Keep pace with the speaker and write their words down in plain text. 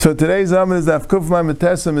So today's amud is Daf Kuf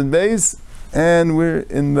Matesam and Beis, and we're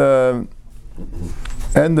in the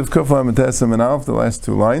end of Kuf Matesam and Alf, the last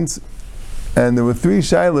two lines. And there were three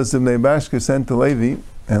shilas of Bashka sent to Levi,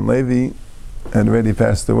 and Levi had already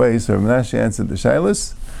passed away, so Menashe answered the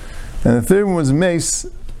shilas. And the third one was mace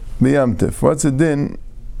b'yamtif. What's a din?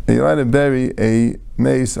 You allowed to bury a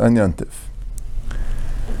mace on yamtif.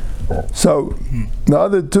 So, the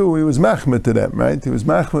other two, he was machmir to them, right? He was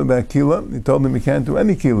machmir about kila. He told them he can't do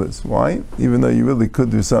any kilas. Why? Even though you really could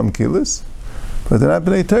do some kilas. But they're not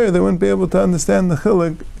b'nei Torah, they wouldn't be able to understand the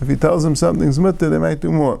chiluk. If he tells them something's mutter, they might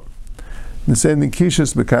do more. The same thing,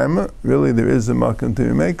 kishus b'karma, really there is a makom to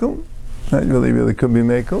be mekel. Not really could be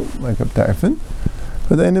mekel, like a tarfin.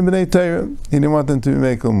 But they ain't b'nei Torah, he didn't want them to be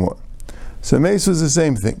mekel more. So mace was the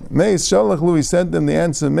same thing. Mace, Shalach Lui sent them the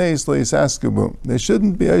answer, mace, lo yisaskabu. They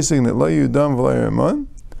shouldn't be asking that lo yudam v'lo yaramon.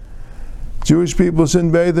 Jewish people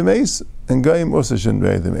shouldn't bury the mace, and Goyim also shouldn't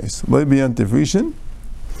bury the mace. Lo b'yantiv rishon,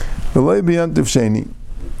 v'lo b'yantiv sheni.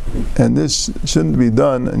 And this shouldn't be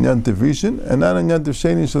done on yantiv rishon, and not on yantiv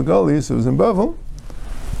sheni shel golius. It was in Bavel,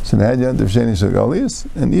 so they had yantiv sheni shel golius,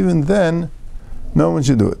 and even then, no one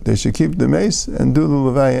should do it. They should keep the mace and do the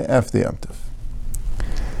levaya after yantiv.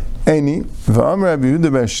 Eini, v'am Rabbi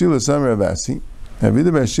Yehuda bar Shila sam Rav Asi. Rabbi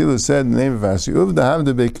Yehuda bar Shila said in the name of Asi, Uv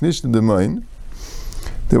dahavda be'knishta d'moin.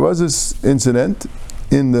 There was this incident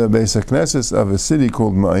in the Beis HaKnesses of a city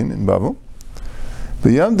called Moin in Bavel.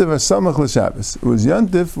 V'yamtiv hasamach l'Shabbos. It was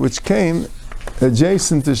Yantiv which came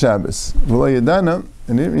adjacent to Shabbos. V'lo yadana,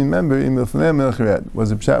 and he didn't remember, was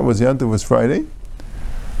Yantiv was Friday,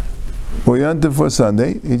 or Yantiv was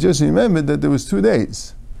Sunday. He just remembered that there was 2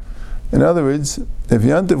 days. In other words, if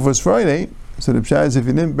Yantif was Friday, so the pshat is if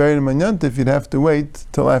you didn't bury him on Yantif, you'd have to wait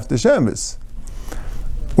till after Shabbos.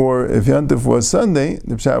 Or if Yantif was Sunday,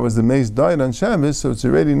 the pshat was the mace died on Shabbos, so it's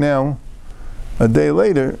already now a day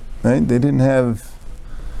later, right? They didn't have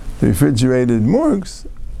the refrigerated morgues,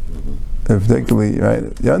 particularly, right?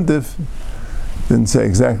 Yantif didn't say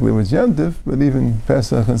exactly what's Yantif, but even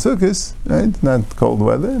Pesach and Sukkot, right? Not cold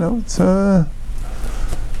weather, it's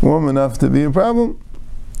warm enough to be a problem.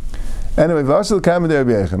 Anyway, Vasal came to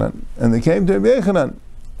Rabbi Aharon, and they came to Rabbi Aharon.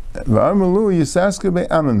 V'armulu yisaska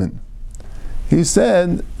be'amamin. He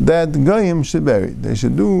said that Goyim should bury. They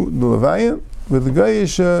should do the levaya with the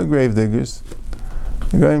Goyish grave diggers.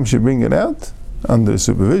 The Goyim should bring it out under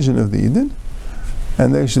supervision of the Eden,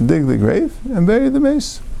 and they should dig the grave and bury the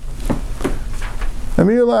mace.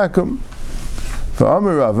 Amir lakum. For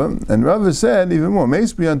Amir Rava, and Rava said even more.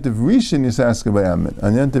 Mace b'yantiv rishon yisaska be'amin.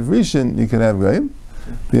 On yantiv rishon you can have Goyim.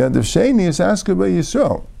 The Yantiv Sheni is asked by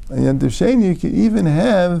Yisrael. And Yantiv Sheni you can even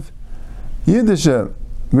have Yiddish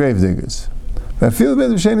grave diggers. I feel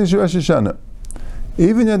Yantiv Sheni is Rosh Hashanah.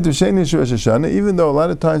 Even Yantiv Sheni is Rosh Hashanah, even though a lot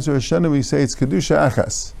of times Rosh Hashanah we say it's Kedusha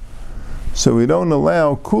Achas. So we don't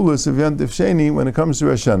allow kulas of Yantiv Sheni when it comes to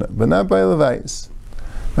Rosh Hashanah, but not by Levayis.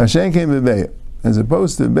 Hashem came to Beya. As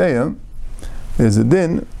opposed to Beya, there's a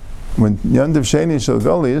din when Yantiv Sheni is Shel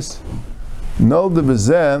Golius, Nol de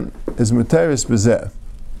Bezeh is Materis Bezeh.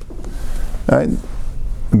 Right?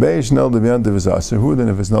 Beish Nol de B'yantiv is Aser. Who then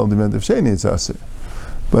if it's Nol de B'yantiv Sheni it's Aser?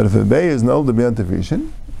 But if a Bey is Nol de B'yantiv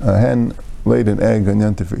Rishon, a hen laid an egg on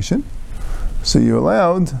Yantiv Rishon, so you're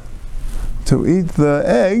allowed to eat the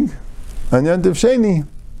egg on Yantiv Sheni.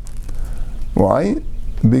 Why?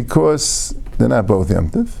 Because they're not both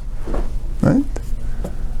Yantiv. Right?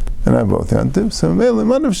 They're not both Yantiv. So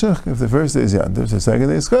if the first day is Yantiv, the second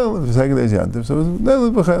day is Chol. If the second day is Yantiv, so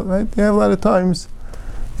it's right? You have a lot of times,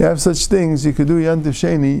 you have such things, you could do Yantiv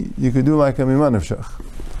Sheni, you could do like a Mimanav Shach.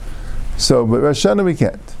 So, but Rosh Hashanah we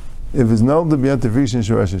can't. If it's Nol de B'yantiv Rishon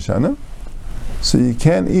Shel Rosh Hashanah, so you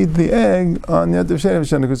can't eat the egg on Yantiv Sheni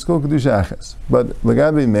Rosh Hashanah because it's called Kedusha Achas. But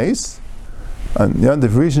Lagabi Mace, on Yantiv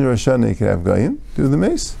Rishon Rosh Hashanah you could have Goyim, do the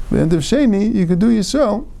Mace. But Yantiv Sheni you could do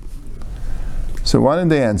Yisrael. So why didn't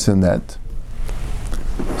they answer in that?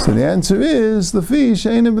 So the answer is the fish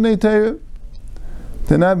ain't a b'nei Torah.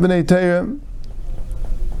 They're not b'nei Torah.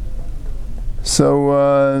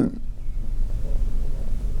 So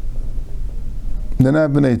they're not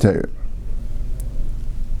b'nei Torah.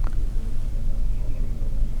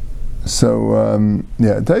 So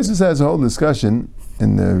Taisus has a whole discussion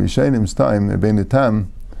in the Rishonim time. Rebbeinu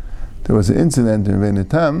Tam, there was an incident in Rebbeinu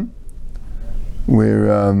Tam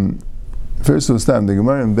where. First of all, the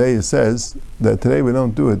Gemara in Beis says that today we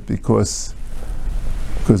don't do it because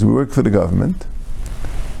we work for the government,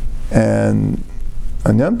 and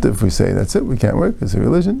on Yom Tov we say that's it, we can't work, it's a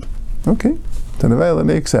religion. Okay, so the Levaya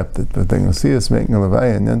they accept it, but they're going to see us making a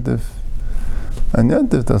Levaya on Yom Tov. On Yom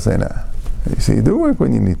Tov they'll say nah. You see, you do work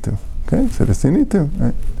when you need to. Okay, so this you need to.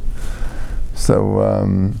 Right?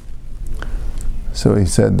 So he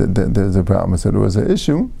said that there's a problem. So there was an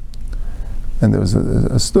issue, and there was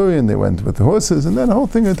a story, and they went with the horses, and then the whole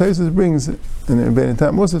thing that Taisus brings, and Bnei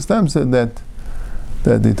Tam Moses Tam said that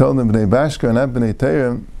he told them Bnei Bashka, not Bnei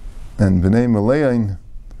Teira, and Bnei Malayin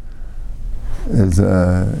is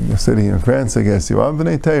a city in France, I guess. You are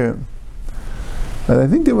Bnei Teira. But I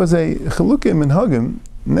think there was a Chalukim in Hagim.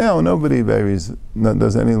 Now nobody does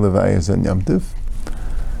any Levayas on Yom Tiv,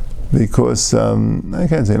 because I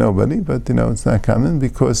can't say nobody, but it's not common,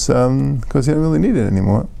 because you don't really need it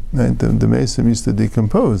anymore. Right? The Mesim used to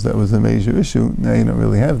decompose. That was a major issue. Now you don't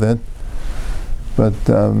really have that. But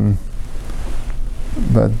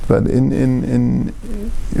in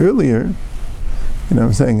earlier,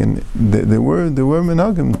 I'm saying, there were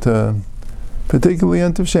minhagim to, particularly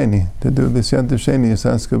Yantav Sheni, to do this Yantav Sheni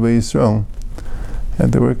Yisaska B'Yisrael.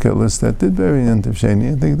 And there were killers that did bury Yantav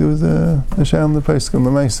Sheni. I think there was a Shal in the Paiskel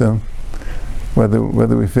L'Maisa,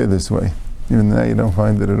 whether we feel this way. Even now you don't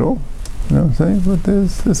find it at all. You know what I'm saying? But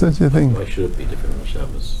there's such a thing. Why should it be different from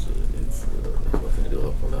Shabbos? It's nothing to do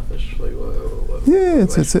with Nefesh. Yeah,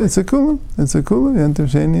 it's a kula. It's a kula. Yantav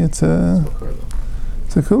Sheni, it's a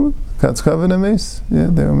kula. Katz Kavan Ames. Yeah,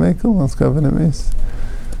 they were Mekel. Katz Kavan Ames.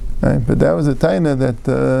 Right, but that was a taina that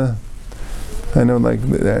I know, like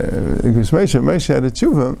Moshe had a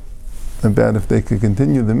tshuva about if they could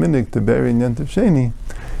continue the minhag to bury in Yantav Sheni.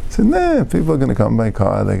 He said, nah, people are going to come by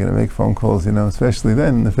car, they're going to make phone calls, especially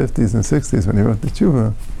then in the 50s and 60s when he wrote the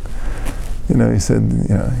tshuva.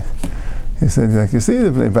 He said, like, you see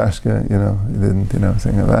the Bnei Bashka, he didn't,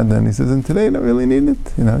 saying Avada, and he says, and today you don't really need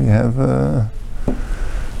it. You have,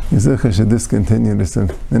 Yizachar should discontinue this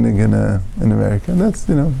minhag in America. And that's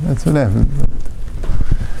what happened.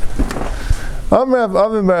 Amrav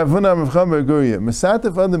Avim Baravuna Amrav Chamer Gurya.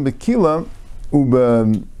 Mesatef Adam Bekila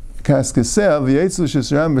Ube Kaskasel V'Yetzel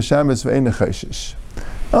Shesram B'Shabbos V'Ein Choshesh.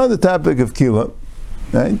 On the topic of Kila,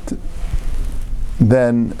 right?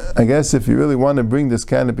 Then I guess if you really want to bring this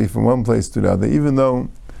canopy from one place to the other, even though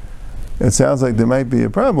it sounds like there might be a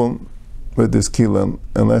problem with this Kila,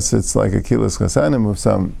 unless it's like a Kilas Chasanim of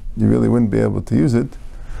some, you really wouldn't be able to use it.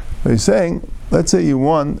 But he's saying, let's say you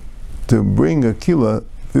want to bring a Kila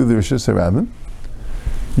through the Rosh Hashanah,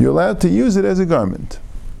 you're allowed to use it as a garment.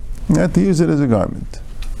 You have to use it as a garment.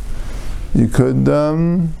 You could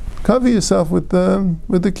cover yourself with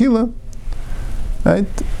the kila, right?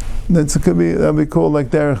 That'll be called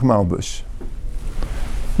like derech malbush.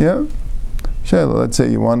 Yeah. Shayla, let's say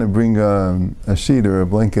you want to bring a sheet or a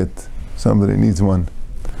blanket. Somebody needs one.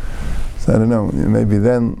 So I don't know. Maybe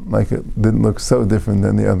then, like, it didn't look so different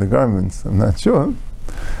than the other garments. I'm not sure.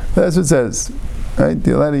 But that's what it says. Right?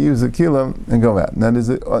 You're allowed to use the kila and go out. Now there's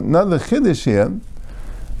another chiddush here,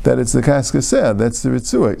 that it's the kaskaseh, that's the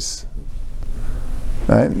ritzuos.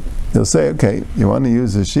 Right? You'll say, okay, you want to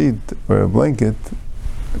use a sheet or a blanket,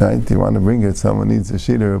 right? You want to bring it, someone needs a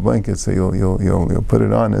sheet or a blanket, so you'll put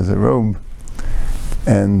it on as a robe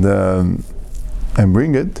and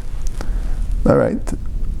bring it. All right.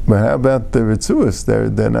 But how about the ritzuos?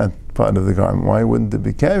 They're not part of the garment. Why wouldn't they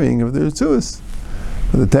be carrying if they're ritzuos?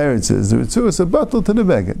 The Torah says the ritzuos are batal to the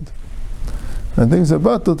beged. And things are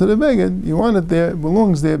batal to the beged, you want it there, it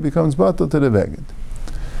belongs there, it becomes batal to the beged.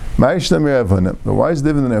 But why is it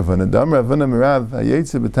different than Ravuna? Dam Ravuna mirav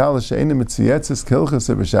hayetze b'tal she'enim mitziyetzes kilchas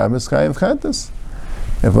b'shabbos chayav chatas.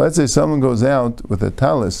 If let's say someone goes out with a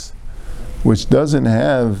talis which doesn't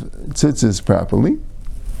have tzitzis properly,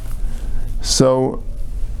 so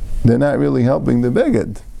they're not really helping the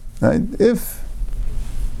beged, right? If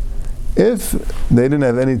they didn't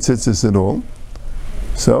have any tzitzis at all,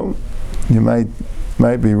 so you might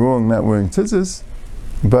be wrong not wearing tzitzis,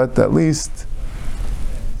 but at least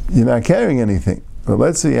you're not carrying anything. But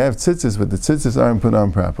let's say you have tzitzis, but the tzitzis aren't put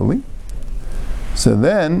on properly, so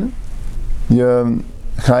then you're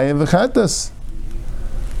chayav v'chatas,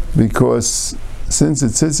 because since the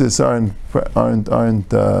tzitzis aren't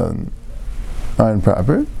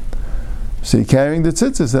proper, so you're carrying the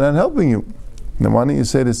tzitzis, they're not helping you. Now why don't you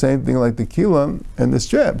say the same thing like the kila and the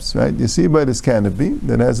straps, right? You see by this canopy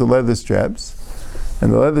that has the leather straps,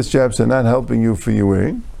 and the leather straps are not helping you for your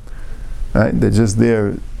wearing, right? They're just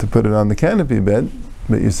there to put it on the canopy bed,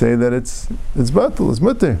 but you say that it's batal, it's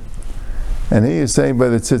mutter. And here you're saying by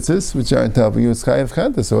the tzitzis, which aren't helping you, it's chayav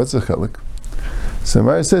chata, so it's a chalik. So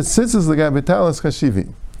Mara says, tzitzis l'gab talis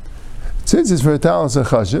chashivi. Tzitzis for a talis a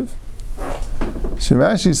chashiv.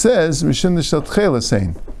 Shemashi says, mishum l'shal tchela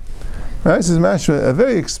sein. Right? Says mashma, a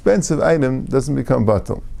very expensive item doesn't become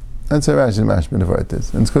batal. That's how Rashi mashma the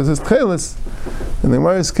is. And it's because it's tchelis. In the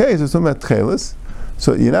Gemara's case, it's talking about tchelis.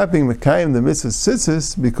 So you're not being mekayim the mitzvah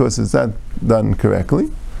tzitzis because it's not done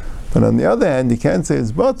correctly. But on the other hand, you can't say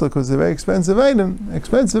it's batal because it's a very expensive item.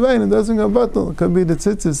 Expensive item doesn't go batal. It could be the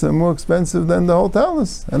tzitzis are more expensive than the whole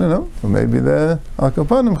talus. I don't know. Or maybe the al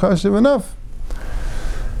kapanim chashiv enough.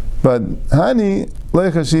 But hani lo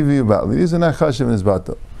chashiv batal. These are not chashiv and is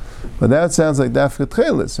batal. But that sounds like dafka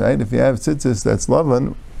tchelis, right? If you have tzitzis that's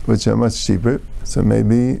lavan, which are much cheaper, so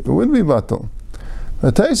maybe it would be batal.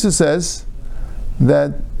 But Taisa says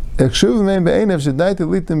that ekshuv mein be'enav shedaita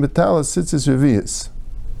litin betalas tzitzis revius.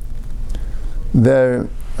 They're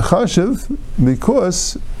chashiv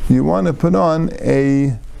because you want to put on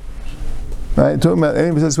a, right, talking about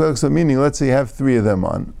any so meaning, let's say you have 3 of them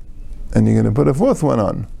on, and you're going to put a 4th one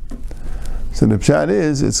on. So the pshat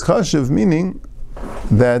is, it's chashiv, meaning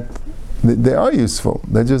that they are useful,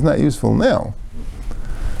 they're just not useful now.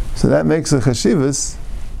 So that makes a chashivas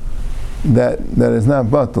that is not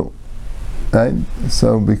batal, right?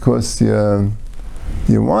 So because you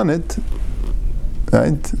want it,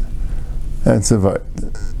 right? That's a vart.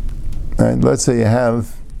 Right? Let's say you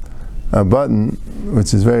have a button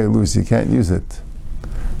which is very loose, you can't use it.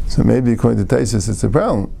 So maybe according to Taisus it's a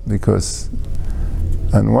problem, because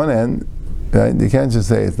on one end, right, you can't just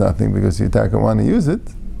say it's nothing because you want to use it,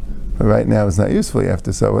 but right now it's not useful, you have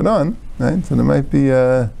to sew it on, right? So there might be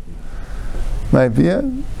I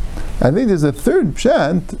think there's a third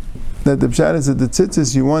pshat, that the pshat is that the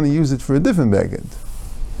tzitzis, you want to use it for a different beged.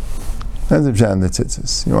 That's the pshat in the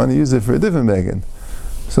tzitzis. You want to use it for a different beged.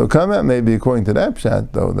 So come out maybe according to that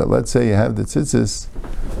pshat, though, that let's say you have the tzitzis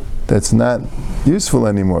that's not useful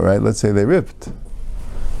anymore, right? Let's say they ripped.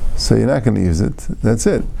 So you're not going to use it. That's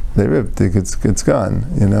it. They ripped. It's gone.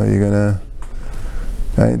 You know, you're going to,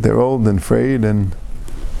 right? They're old and frayed and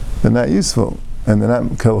they're not useful. And they're not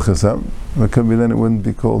kelchasam. But could be then it wouldn't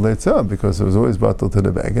be called etzah because it was always batal to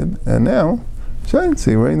the beged. And now, so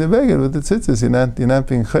you're wearing the beged with the tzitzis. You're not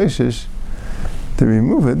being chayshish to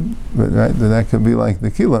remove it, but right, that could be like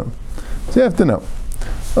the kilo. So you have to know.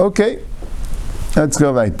 Okay, let's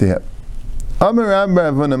go right there. Yeah,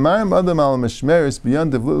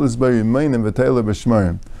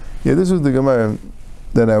 this was the Gemara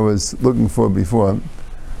that I was looking for before.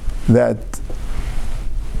 That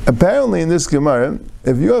apparently in this Gemara,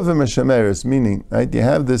 if you have a meshameris, meaning right, you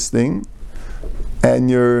have this thing,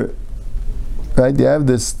 and you have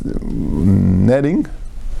this netting,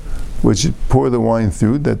 which you pour the wine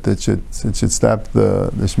through, that should stop the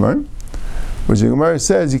shmar. Which the Gemara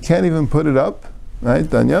says you can't even put it up,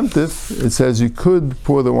 right? On Yom Tif, it says you could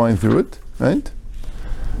pour the wine through it, right?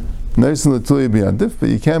 Nice and l'tuli b'Yom Tif, but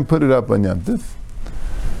you can't put it up on Yom Tif,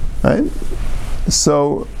 right?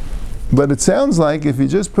 So, but it sounds like if you're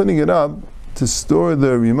just putting it up to store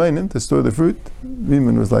the remaining, to store the fruit,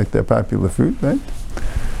 Riman was like their popular fruit, right?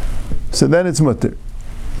 So then it's mutter.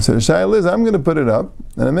 So the shayla is, I'm going to put it up,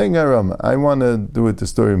 and I'm making aroma. I want to do it to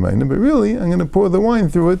store remaining, but really, I'm going to pour the wine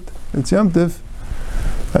through it. It's Yom Tif.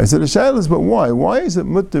 I said the shayla is, but why? Why is it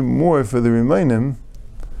mutter more for the remaining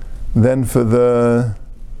than for the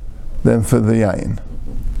yayin?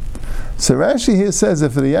 So Rashi here says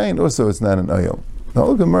that for the yayin also it's not an oil. The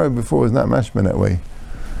whole Gemara before was not mashman that way.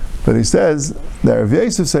 But he says that Rav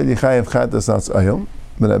Yosef said Yechayev Chatas als oil,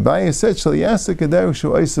 but Abaye said Shal Yasek Kederuk Shu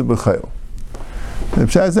Oisa B'Chayil. The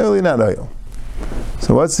pshat is really not oil.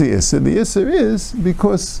 So what's the issur? The issur is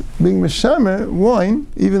because being mishamer wine,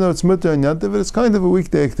 even though it's mutter and yantiv, it's kind of a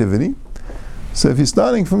weekday activity. So if you're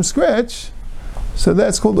starting from scratch, so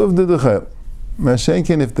that's called uvda d'chayil.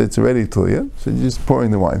 Mashenkin, if it's already tuya, so you're just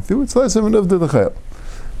pouring the wine through, it's less of an uvda d'chayil.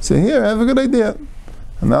 So here, I have a good idea.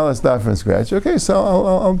 And now let's start from scratch. Okay, so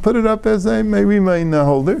I'll put it up as a may remain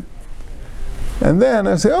holder. And then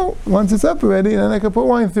I say, oh, once it's up already, then I can put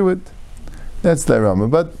wine through it. That's the Rama.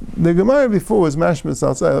 But the Gemara before was mashmas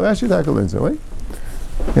outside. Actually, Taka learns that way.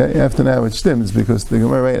 Yeah, you have to know it stems, because the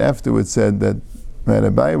Gemara right afterwards said that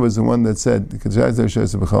Rabbi was the one that said, and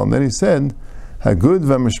then he said, Hagud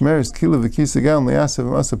v'mashmeres kila v'kisagal li'asav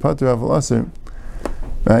v'masa pater aval aser.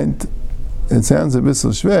 Right? It sounds a bit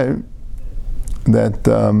schwer that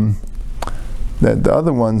that the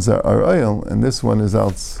other ones are oil, and this one is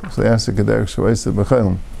alts. So yasek kederek shoyse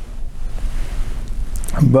b'chayil.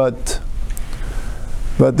 But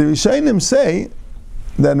the Rishonim say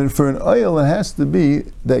that for an oil it has to be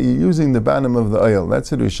that you're using the bottom of the oil. That's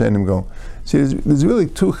how the Rishonim go. See, there's really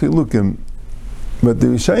two chilukim, but the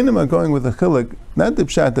Rishonim are going with a chiluk, not the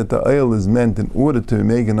pshat that the oil is meant in order to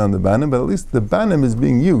make it on the bottom, but at least the bottom is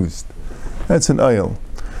being used. That's an oil.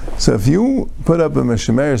 So if you put up a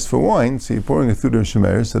meshameres for wine, so you're pouring it through the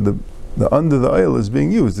meshameres, so the under the oil is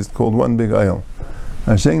being used. It's called one big oil.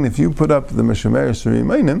 I'm saying if you put up the meshameres for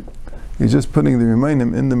remainim, you're just putting the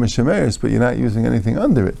remainim in the meshameres, but you're not using anything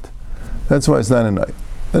under it. That's why it's not an oil.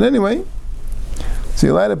 But anyway, so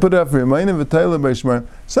you're allowed to put it up for Rimainim, v'tayla by Shmar.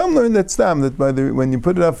 Some learn that stam, that when you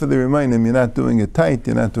put it up for the Rimainim, you're not doing it tight,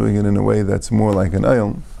 you're not doing it in a way that's more like an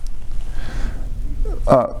oil.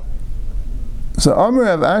 So Amr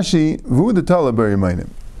Rav Ashi, v'u d'tala by Rimainim.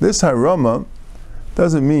 This harama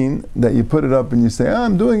doesn't mean that you put it up and you say,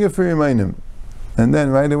 I'm doing it for Rimainim. And then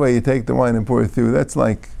right away you take the wine and pour it through. That's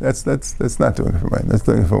not doing it for wine, that's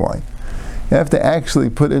doing it for wine. You have to actually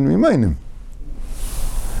put in Rimainim.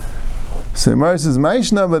 So Mar says,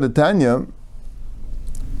 Ma'ishna b'Tanya,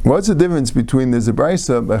 what's the difference between there's a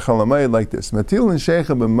brisa by Chalamayid like this? Matil and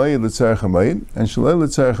Sheikha b'mayid l'tzarech hamayid, and Shalei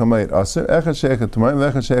l'tzarech hamayid aser, echad Sheikha t'mayid,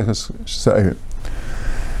 v'echad Sheikha sa'ir.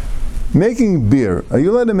 Making beer, are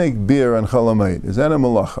you allowed to make beer on Chalamayid? Is that a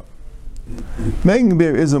malacha? Making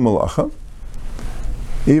beer is a malacha,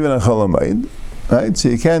 even on Chalamayid, right? So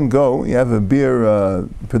you can't go, you have a beer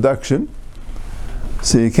production,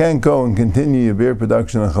 so you can't go and continue your beer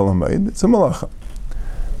production on Chalamayid. It's a malacha.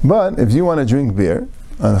 But if you want to drink beer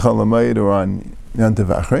on Chalamayid or on Yantav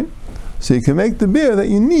Aharon, so you can make the beer that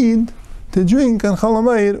you need to drink on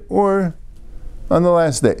Chalamayid or on the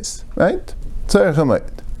last days, right? Tzarech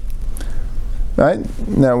hamayid. Right?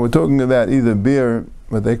 Now we're talking about either beer,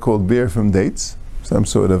 what they call beer from dates, some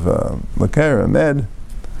sort of liqueur, a med,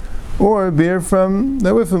 or beer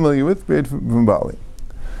that we're familiar with, beer from barley.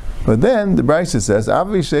 But then the Brisa says,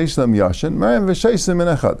 Avi sheish lam yashin, Marim v'sheisim min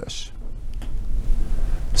achadash.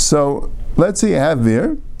 So let's say you have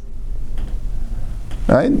beer,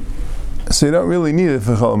 right? So you don't really need it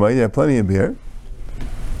for Chalamayid, you have plenty of beer.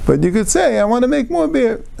 But you could say, I want to make more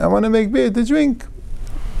beer. I want to make beer to drink.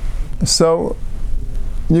 So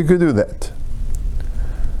you could do that.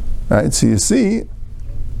 Right? So you see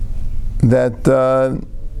that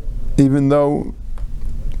even though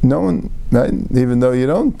right? Even though you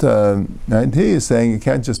don't, right? Here is saying you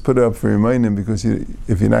can't just put it up for Rimainim because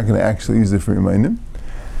if you're not going to actually use it for Rimainim.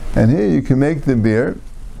 And here you can make the beer,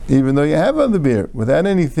 even though you have other beer, without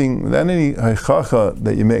any haichacha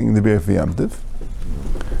that you're making the beer for Yom Tov.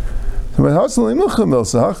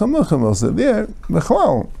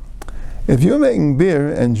 If you're making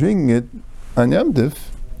beer and drinking it on Yom Tov,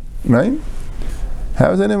 right?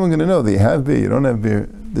 How is anyone going to know that you have beer, you don't have beer?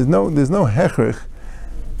 There's no hechrich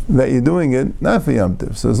that you're doing it not for Yom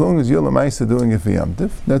Tov. So as long as you're l'maisa doing it for Yom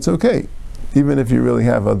Tov, that's okay. Even if you really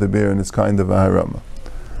have other beer and it's kind of a harama.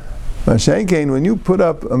 But Shenkein, when you put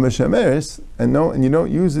up a meshameres and you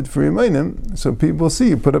don't use it for Rimainim, so people see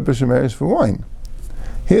you put up a shemeres for wine.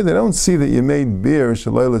 Here they don't see that you made beer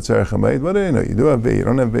shaloi l'tzarech hamayid. What do they know? You do have beer, you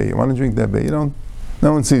don't have beer, you want to drink that beer, you don't.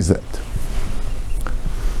 No one sees that.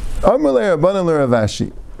 Amr le'Rabbanan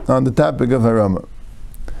le'Ravashi, on the topic of harama.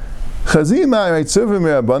 Chazima right serve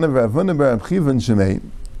mirabbanan v'Ravuna barab chivan shemei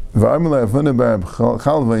v'Amr le'Ravuna barab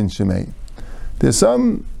chalvain shemei. There's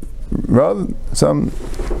some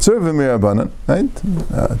serve mirabbanan, right?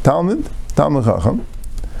 Talmud Chacham.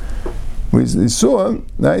 We saw,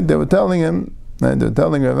 right? They were telling him, right? They were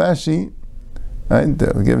telling Ravashi, right? They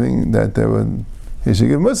were giving that he should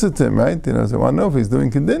give mussar to him, right? You know, so they want to know if he's doing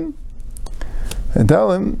kedin, and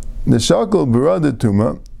tell him the shakal barada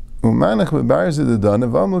tuma.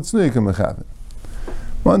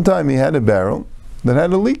 One time he had a barrel that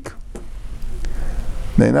had a leak.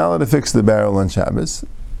 They're not allowed to fix the barrel on Shabbos,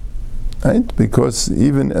 right? Because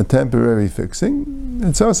even a temporary fixing,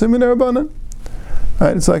 it's also min rabbanan.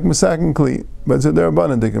 Right? It's like masakin kli, but it's a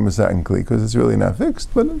derabanan take a masakin kli because it's really not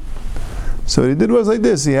fixed. But so what he did was like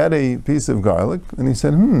this: he had a piece of garlic, and he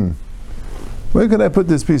said, where could I put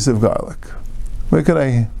this piece of garlic? Where could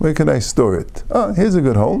I store it? Oh, here's a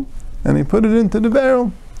good hole. And he put it into the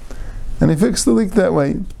barrel. And he fixed the leak that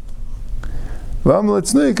way.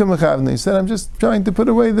 He said, I'm just trying to put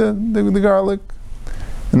away the garlic.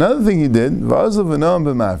 Another thing he did,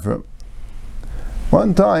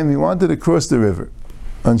 one time he wanted to cross the river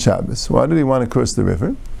on Shabbos. Why did he want to cross the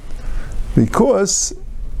river? Because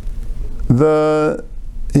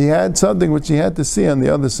he had something which he had to see on the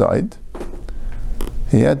other side.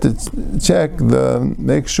 He had to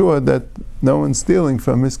make sure that no one's stealing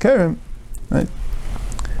from his kerem, right?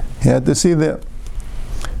 He had to see there,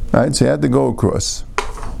 right? So he had to go across.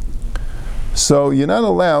 So you're not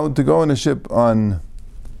allowed to go on a ship on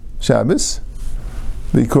Shabbos,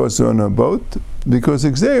 or on a boat, because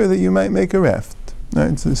it's there that you might make a raft,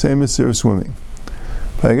 right? It's the same as swimming.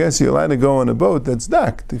 But I guess you're allowed to go on a boat that's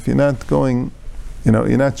docked. If you're not going,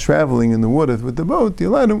 you're not traveling in the water with the boat, you're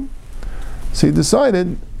allowed to. So he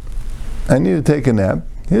decided, I need to take a nap.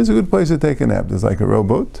 Here's a good place to take a nap. There's like a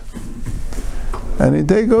rowboat. And he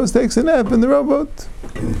takes a nap in the rowboat.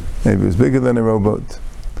 Maybe it was bigger than a rowboat.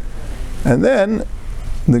 And then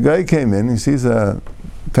the guy came in, he sees a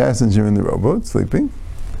passenger in the rowboat, sleeping.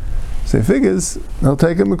 So he figures he'll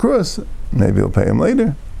take him across. Maybe he'll pay him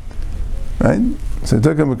later. Right? So he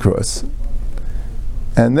took him across.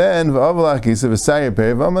 And then, he says,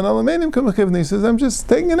 I'm just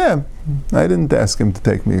taking a nap. I didn't ask him to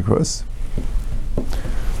take me across.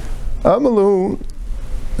 Amalu,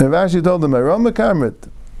 Rashi told him, Harama Kamrit.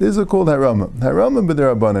 These are called Harama. Harama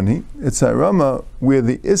b'derabbanan. It's Harama where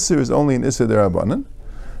the Isser is only an Isser derabbanan.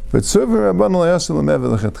 But Tzuvah Rabbanan layasul me'ever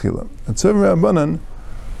lechatchila. And Tzuvah Rabbanan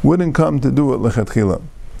wouldn't come to do it lechatchila.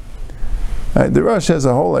 Right, the Rosh has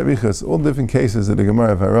a whole arichas, all different cases of the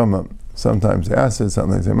Gemara of Harama. Sometimes they ask it,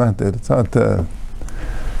 sometimes they matter. It's not, right?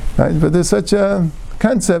 But there's such a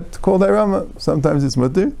concept called Harama. Sometimes it's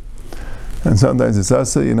mutter, and sometimes it's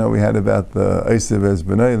asa. You know, we had about the Eisev es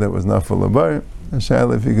B'nai that was not for labar. A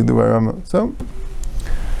shayla if you could do Harama. So,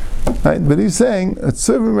 right? But he's saying a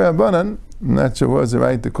tzuvim rabbanan. I'm not sure what was the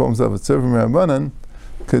right to call himself a tzuvim rabbanan.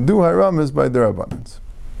 Could do Haramas by the rabbanans.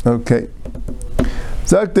 Okay.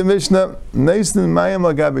 Zak the Mishnah, Neisnin Mayim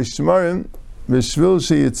Lagabe Shmarim, Vishvil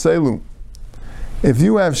Sheyitzelu. If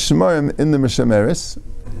you have Shmarim in the Mishameris,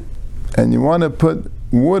 and you want to put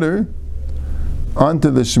water onto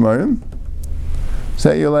the Shmarim, so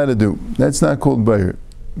that you're allowed to do. That's not called Bayer.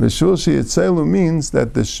 Vishvil Sheyitzelu means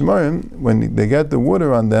that the Shmarim, when they get the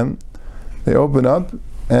water on them, they open up,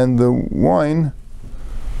 and the wine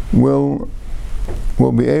will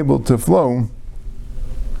be able to flow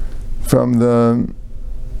from the,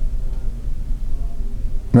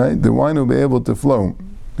 right? The wine will be able to flow.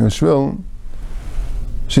 Yashvil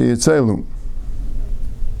sheyitzelu.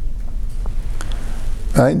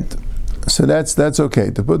 Right? So that's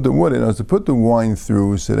okay. To put the water, to put the wine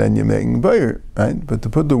through, so then you're making bayer, right? But to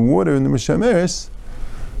put the water in the mishameres,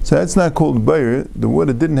 so that's not called bayer. The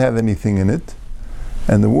water didn't have anything in it,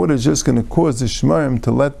 and the water is just going to cause the shmarim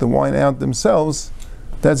to let the wine out themselves.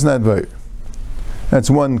 That's not bayer. That's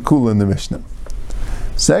one kula in the Mishnah.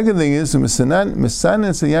 Second thing is misanan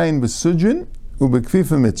sayayin b'sudrin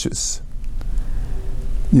ubekfifa mitzvus.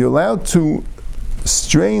 You're allowed to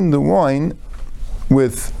strain the wine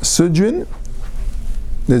with sudrin.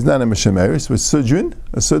 There's not a mishameris, with sudrin,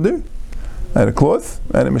 a sudr, and a cloth.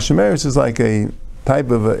 And a mishameris is like a type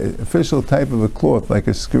of official type of a cloth, like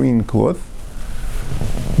a screen cloth.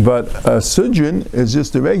 But a sudrin is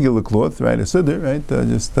just a regular cloth, right? A sudr, right?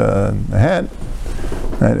 Just a hat,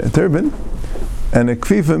 right? A turban. And a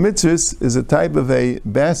kfifa mitzvus is a type of a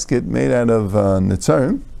basket made out of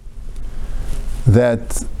nitzarim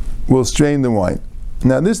that will strain the wine.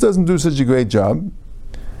 Now, this doesn't do such a great job.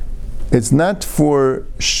 It's not for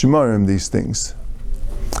shmarim, these things.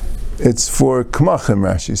 It's for kmachim,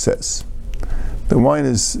 Rashi says. The wine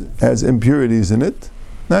has impurities in it,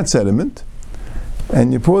 not sediment.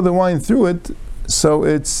 And you pour the wine through it, so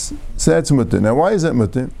that's mutter. Now, why is that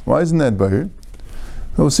mutter? Why isn't that bayer?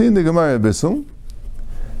 We'll see in the Gemara Bissel,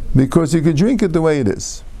 because you could drink it the way it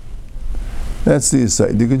is. That's the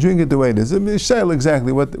aside. You can drink it the way it is. It's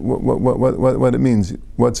exactly what it means.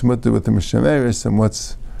 What's mutter with the mishameris, and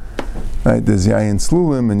what's right. There's yayin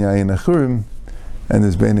slulim and yayin achurim, and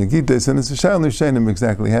there's bein hagites, and it's a shayla l'shenim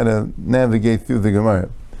exactly how to navigate through the Gemara.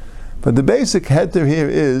 But the basic heter here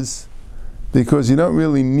is because you don't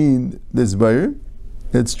really need this bayer.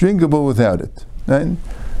 It's drinkable without it. Right? And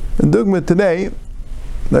dugma today,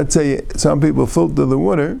 let's say some people filter the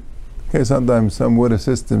water. Okay, sometimes some water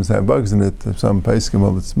systems have bugs in it. Some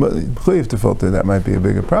paiskim, it's chayv to filter. That might be a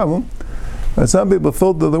bigger problem. But some people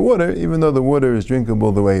filter the water, even though the water is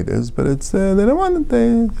drinkable the way it is. But it's they don't want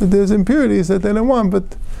it. There's impurities that they don't want,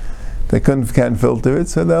 but they can't filter it,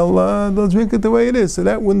 so they'll drink it the way it is. So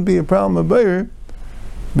that wouldn't be a problem of bayer,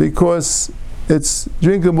 because it's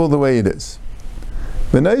drinkable the way it is.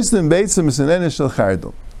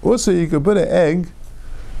 Also, you could put an egg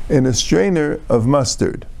in a strainer of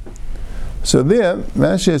mustard. So there,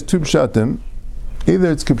 Rashi has two pshatim.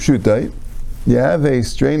 Either it's kipshutai, you have a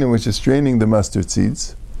strainer which is straining the mustard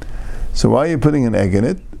seeds. So why are you putting an egg in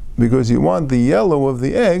it? Because you want the yellow of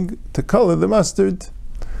the egg to color the mustard.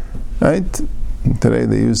 Right? Today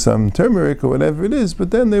they use some turmeric or whatever it is, but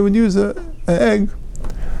then they would use an egg.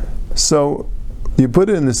 So you put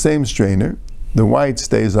it in the same strainer, the white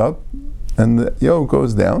stays up, and the yolk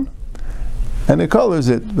goes down, and it colors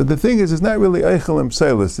it. But the thing is, it's not really eichel and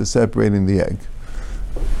pselis is separating the egg.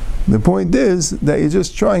 The point is that you're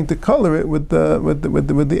just trying to color it with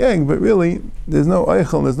the egg, but really there's no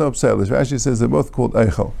eichel, there's no pselis. Rashi says they're both called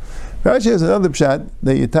eichel. Rashi has another pshat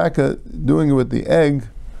that Yitaka doing it with the egg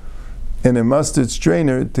in a mustard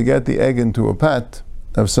strainer to get the egg into a pot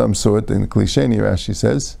of some sort. In the Klisheni, Rashi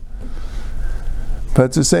says, but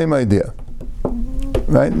it's the same idea.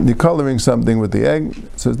 right? You're coloring something with the egg,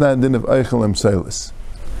 so it's not a din of eichelim seilis.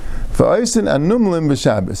 For oisin anumlim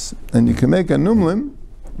b'Shabbos, and you can make a numlim.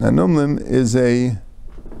 A numlim is a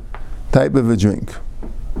type of a drink.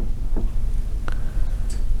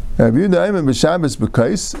 Rabbi Yehuda b'Shabbos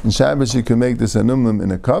b'kais. In Shabbos you can make this anumlim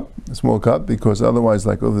in a cup, a small cup, because otherwise,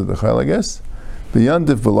 like over the chayil, I guess.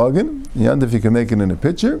 B'yantif v'login. Yantif you can make it in a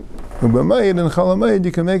pitcher. U'b'mayid and chalamayid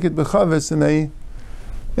you can make it b'chavis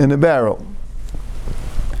in a barrel.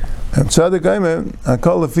 And Tzaddik Aimer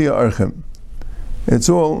hakol lefi archim. It's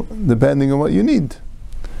all depending on what you need.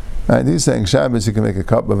 Right? He's saying Shabbos you can make a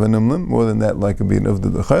cup of anumlim. More than that, like a bean of the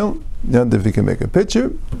chayil. Yantif you can make a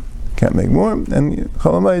pitcher. Can't make more, and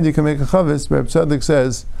chalamayid you can make a chavis. Reb Tzaddik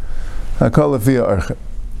says, "Hakol lefi archim."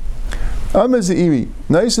 Amaz iri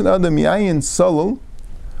naisin adam yayin salul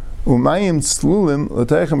umayim tzlulim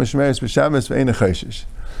l'teichem mishmeres b'Shabbos ve'ein chayshish.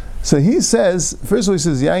 So he says, first of all he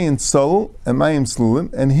says yayin salul and mayim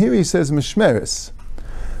tzlulim, and here he says mishmeres.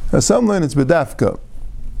 Now some learn it's bedafka.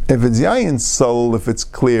 If it's yayin salul, if it's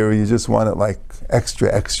clear, you just want it like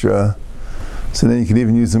extra, so then you can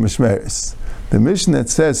even use the mishmeres. The mission that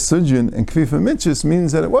says sujun and kfifa mitzvahs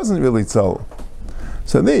means that it wasn't really tzol.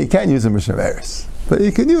 So there you can't use a mishmeres, but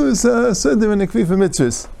you can use sudr and kfifa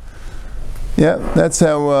mitzvahs. Yeah, that's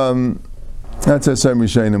how some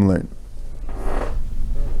Rishonim learn.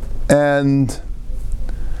 And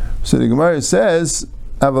so the Gemara says,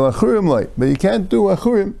 "Aval achurim loy," but you can't do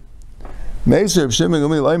achurim. Meiser b'shimon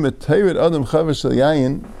gomil loy metayred adam chaver shel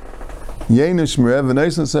yayin yeinish merev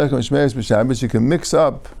v'neisan sechem mishmeres b'Shabbos. You can mix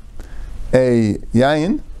up a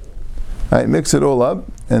yayin, right, mix it all up,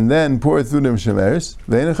 and then pour it through the shemeres,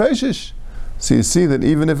 ve'ein chayshish. So you see that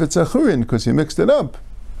even if it's a churin, because you mixed it up.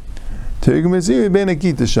 There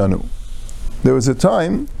was a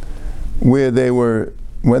time where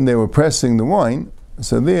when they were pressing the wine,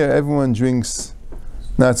 so there everyone drinks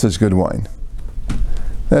not such good wine.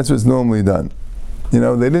 That's what's normally done. They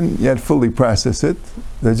didn't yet fully process it,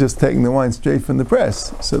 they're just taking the wine straight from the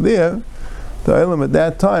press. So there, the Olam at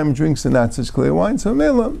that time drinks a not such clear wine, so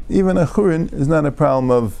Mela, even a churin is not a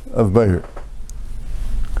problem of Beir.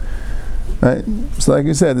 Right? So like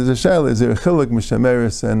you said, there's a shayla, is there a chiluk,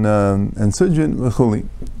 mishameris, and sujin, v'chuli.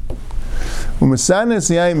 U'mesanes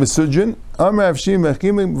yayin v'sujin, amar avshim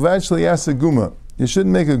v'chimim v'achli yasa guma. You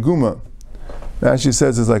shouldn't make a guma. Rashi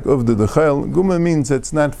says it's like uvda d'chayil. Guma means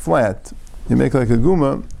it's not flat. You make like a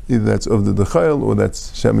guma, either that's uvda d'chayil, or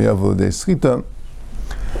that's shemiyav l'dei schita.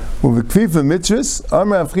 Uv'kfifa mitzvahs,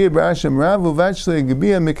 amar avchir b'ashem rav, uv'achli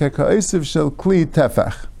gebiya mikaka'isiv shel kli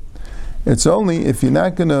tefach. It's only if you're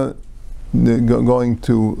not going to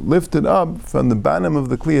lift it up from the bottom of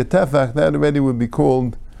the kli tefach, that already would be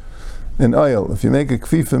called an oil. If you make a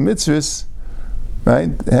kfifa mitzvahs, right,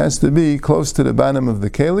 it has to be close to the bottom of the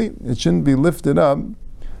keli. It shouldn't be lifted up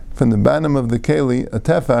from the bottom of the keli, a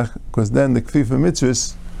tefach, because then the kfifa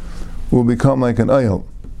mitzvahs will become like an oil.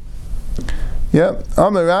 Yeah,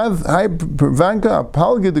 Amarav, Hai Pravanka,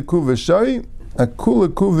 Apalga de Kuva Shari, a Kula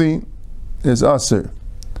Kuvi is Aser.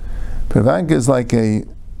 Pravanka is like a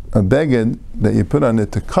beged that you put on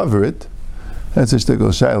it to cover it. That's a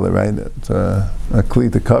shtickle shaila, right? It's a kli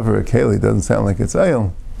to cover a keli. Doesn't sound like it's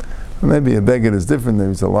oil. Or maybe a beged is different.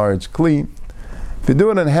 There's a large kli. If you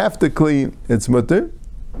do it on half the kli, it's mutter.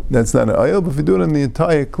 That's not an oil. But if you do it on the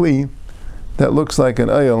entire kli, that looks like an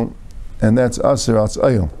oil, and that's aser als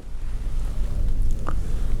oil.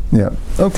 Yeah. Okay.